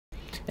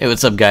Hey,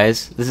 what's up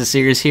guys? This is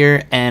Sirius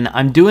here, and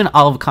I'm doing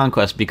Olive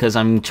Conquest because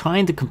I'm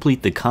trying to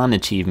complete the Con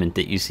achievement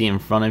that you see in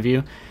front of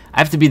you. I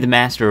have to be the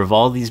master of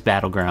all these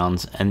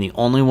battlegrounds, and the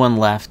only one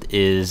left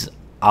is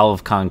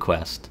Olive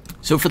Conquest.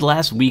 So for the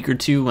last week or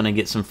two, when I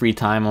get some free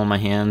time on my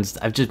hands,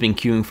 I've just been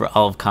queuing for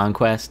Olive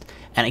Conquest,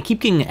 and I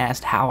keep getting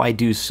asked how I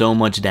do so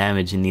much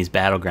damage in these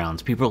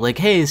battlegrounds. People are like,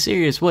 hey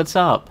Sirius, what's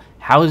up?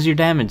 How is your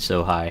damage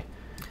so high?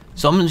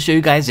 So I'm going to show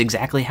you guys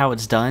exactly how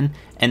it's done,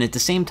 and at the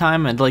same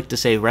time I'd like to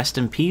say rest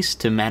in peace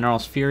to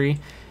Mannoroth's Fury.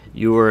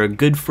 You were a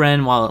good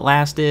friend while it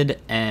lasted,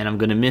 and I'm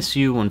going to miss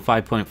you when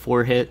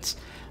 5.4 hits.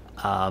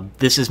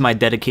 This is my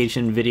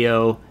dedication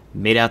video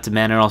made out to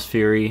Mannoroth's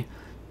Fury.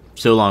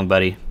 So long,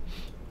 buddy.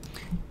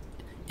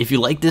 If you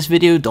like this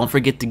video, don't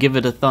forget to give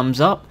it a thumbs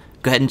up.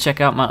 Go ahead and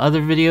check out my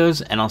other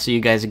videos, and I'll see you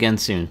guys again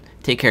soon.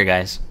 Take care,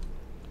 guys.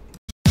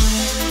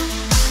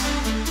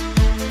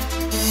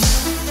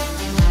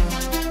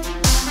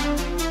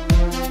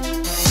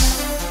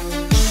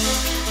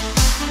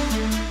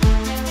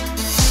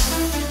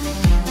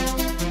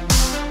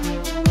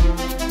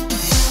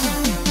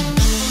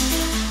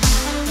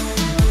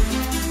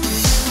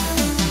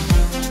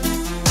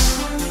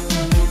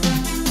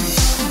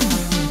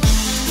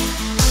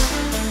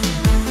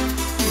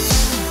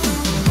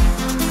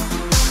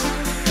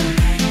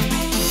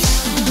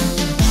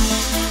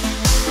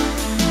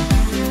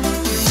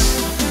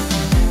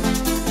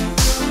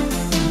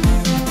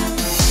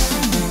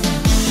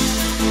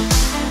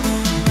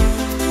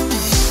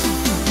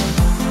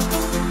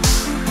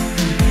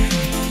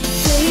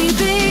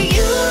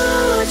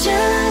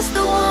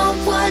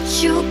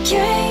 You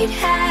can't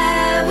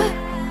have.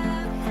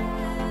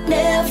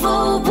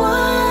 Never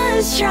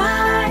once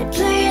tried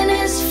playing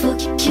this for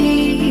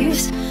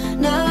keeps.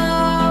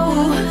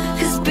 No,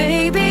 'cause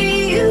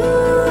baby, you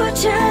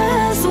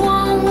just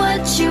want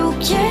what you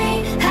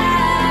can't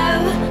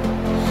have.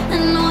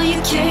 And no, you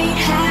can't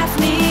have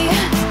me.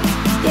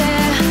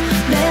 Yeah,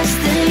 best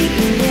thing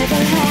you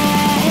never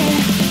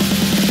had.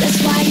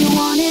 That's why you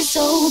want it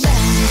so bad.